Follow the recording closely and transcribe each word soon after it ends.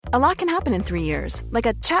A lot can happen in 3 years, like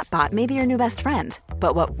a chatbot may be your new best friend.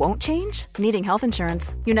 But what won't change? Needing health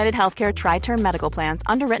insurance. United Healthcare Tri-Term Medical Plans,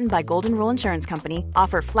 underwritten by Golden Rule Insurance Company,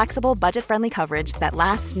 offer flexible, budget-friendly coverage that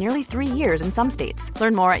lasts nearly 3 years in some states.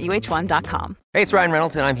 Learn more at uh1.com. Hey, it's Ryan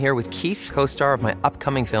Reynolds, and I'm here with Keith, co-star of my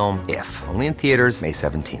upcoming film, If, only in theaters May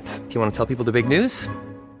 17th. Do you want to tell people the big news?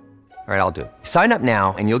 All right, I'll do it. Sign up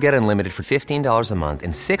now and you'll get unlimited for $15 a month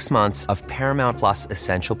and 6 months of Paramount Plus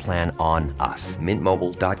Essential Plan on us.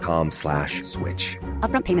 MintMobile.com/switch.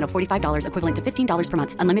 Upfront payment of $45 equivalent to $15 per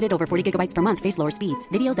month. Unlimited over 40 gigabytes per month. Face lower speeds.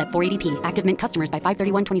 Videos at 480p. Active Mint customers by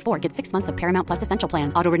 531.24 get 6 months of Paramount Plus Essential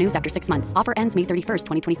Plan. Auto renews after 6 months. Offer ends May 31st,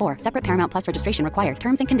 2024. Separate Paramount Plus registration required.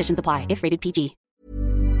 Terms and conditions apply if rated PG.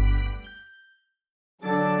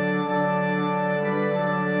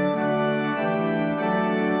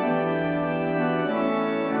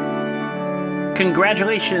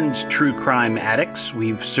 Congratulations, true crime addicts.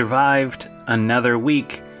 We've survived another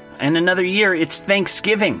week and another year. It's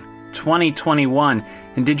Thanksgiving 2021.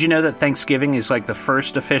 And did you know that Thanksgiving is like the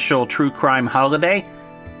first official true crime holiday?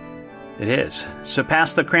 It is. So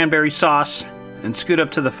pass the cranberry sauce and scoot up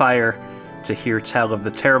to the fire to hear tell of the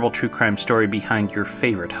terrible true crime story behind your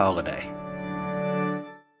favorite holiday.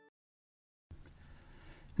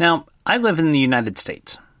 Now, I live in the United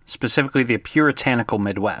States, specifically the puritanical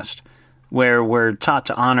Midwest, where we're taught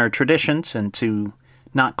to honor traditions and to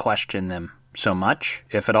not question them so much,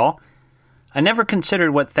 if at all. I never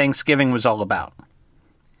considered what Thanksgiving was all about.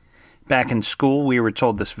 Back in school, we were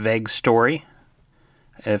told this vague story,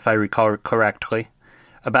 if I recall correctly,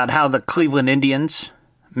 about how the Cleveland Indians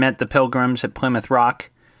met the Pilgrims at Plymouth Rock,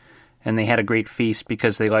 and they had a great feast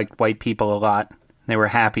because they liked white people a lot. They were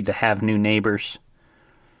happy to have new neighbors.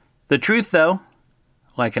 The truth, though,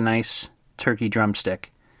 like a nice turkey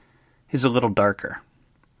drumstick, is a little darker.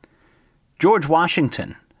 George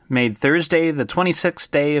Washington made Thursday, the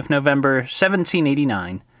 26th day of November,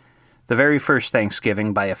 1789, the very first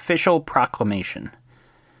Thanksgiving by official proclamation.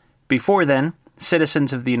 Before then,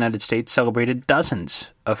 citizens of the United States celebrated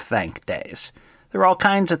dozens of thank days. There were all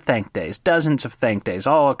kinds of thank days, dozens of thank days,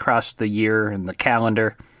 all across the year and the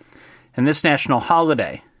calendar. And this national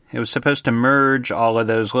holiday, it was supposed to merge all of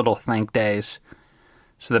those little thank days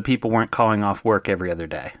so that people weren't calling off work every other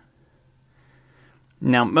day.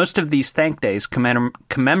 Now, most of these thank days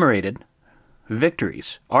commemorated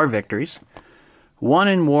victories, our victories, won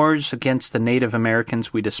in wars against the Native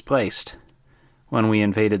Americans we displaced when we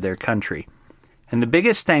invaded their country. And the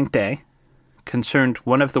biggest thank day concerned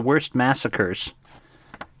one of the worst massacres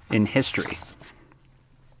in history.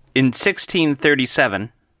 In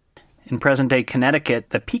 1637, in present-day Connecticut,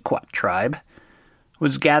 the Pequot tribe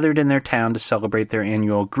was gathered in their town to celebrate their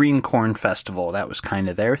annual Green Corn Festival. That was kind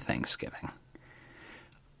of their Thanksgiving.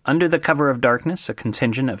 Under the cover of darkness, a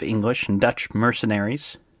contingent of English and Dutch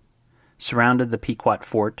mercenaries surrounded the Pequot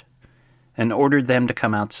fort and ordered them to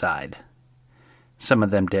come outside. Some of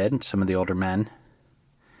them did, some of the older men.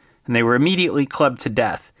 And they were immediately clubbed to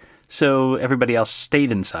death, so everybody else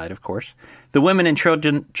stayed inside, of course. The women and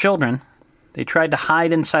children, they tried to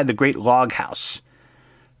hide inside the great log house,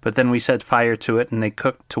 but then we set fire to it and they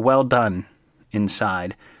cooked to well done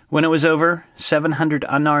inside. When it was over, 700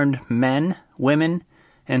 unarmed men, women,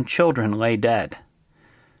 and children lay dead.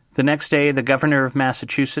 The next day, the governor of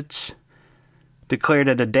Massachusetts declared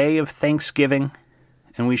it a day of thanksgiving,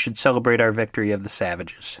 and we should celebrate our victory of the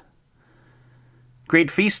savages.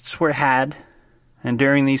 Great feasts were had, and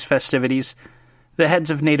during these festivities, the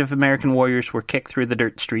heads of Native American warriors were kicked through the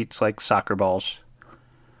dirt streets like soccer balls.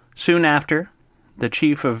 Soon after, the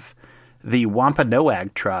chief of the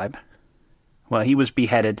Wampanoag tribe, well, he was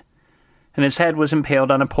beheaded, and his head was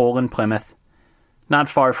impaled on a pole in Plymouth, not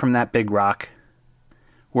far from that big rock,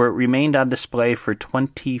 where it remained on display for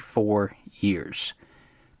 24 years.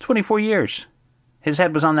 24 years. His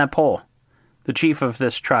head was on that pole. The chief of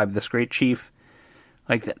this tribe, this great chief,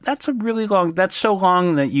 that's a really long, that's so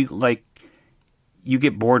long that you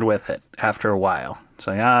get bored with it after a while. It's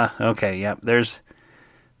like, okay, yep, there's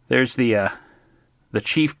the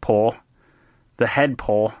chief pole, the head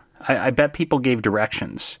pole. I bet people gave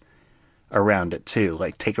directions around it too,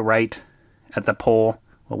 like take a right at the pole.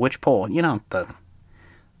 Well, which pole? You know, the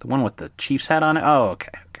one with the chief's hat on it? Oh,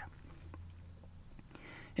 okay.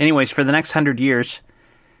 Anyways, for the next 100 years,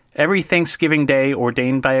 every Thanksgiving Day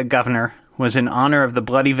ordained by a governor was in honor of the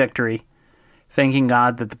bloody victory, thanking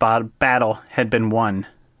God that the battle had been won.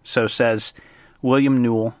 So says William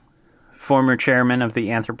Newell, former chairman of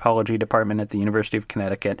the anthropology department at the University of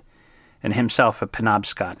Connecticut, and himself a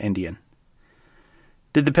Penobscot Indian.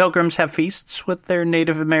 Did the Pilgrims have feasts with their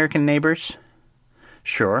Native American neighbors?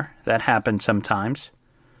 Sure, that happened sometimes.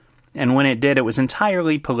 And when it did, it was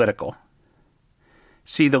entirely political.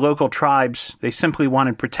 See, the local tribes, they simply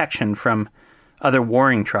wanted protection from other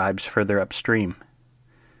warring tribes further upstream.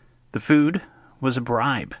 The food was a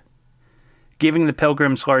bribe. Giving the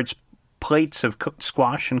pilgrims large plates of cooked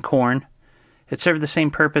squash and corn, it served the same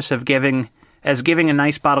purpose of giving a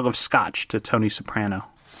nice bottle of scotch to Tony Soprano.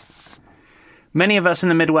 Many of us in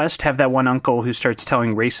the Midwest have that one uncle who starts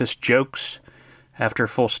telling racist jokes after a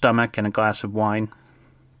full stomach and a glass of wine.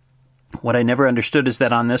 What I never understood is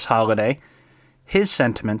that on this holiday, his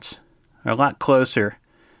sentiments are a lot closer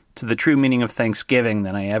to the true meaning of Thanksgiving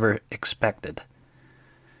than I ever expected.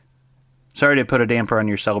 Sorry to put a damper on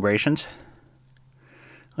your celebrations.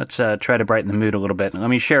 Let's try to brighten the mood a little bit. Let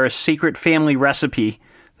me share a secret family recipe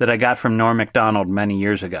that I got from Norm Macdonald many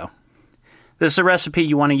years ago. This is a recipe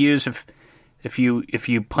you want to use if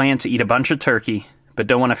you plan to eat a bunch of turkey, but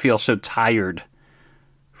don't want to feel so tired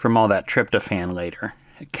from all that tryptophan later.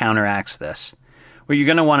 It counteracts this. What you're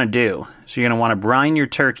going to want to do is you're going to want to brine your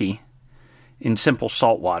turkey in simple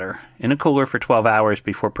salt water in a cooler for 12 hours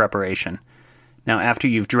before preparation. Now, after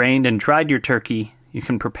you've drained and dried your turkey, you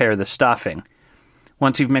can prepare the stuffing.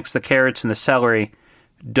 Once you've mixed the carrots and the celery,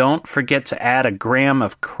 don't forget to add a gram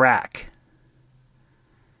of crack.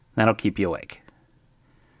 That'll keep you awake.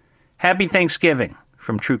 Happy Thanksgiving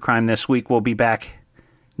from True Crime This Week. We'll be back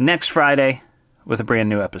next Friday with a brand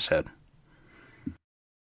new episode.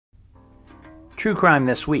 True Crime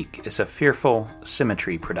This Week is a Fearful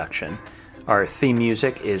Symmetry production. Our theme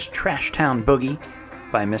music is Trash Town Boogie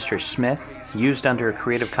by Mr. Smith, used under a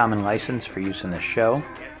Creative Commons license for use in this show.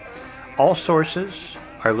 All sources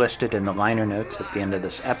are listed in the liner notes at the end of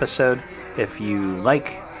this episode. If you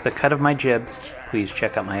like the cut of my jib, please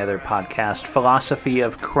check out my other podcast, Philosophy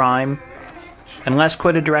of Crime. Unless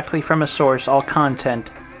quoted directly from a source, all content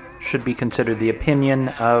should be considered the opinion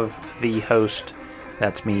of the host.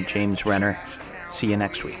 That's me, James Renner. See you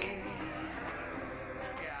next week.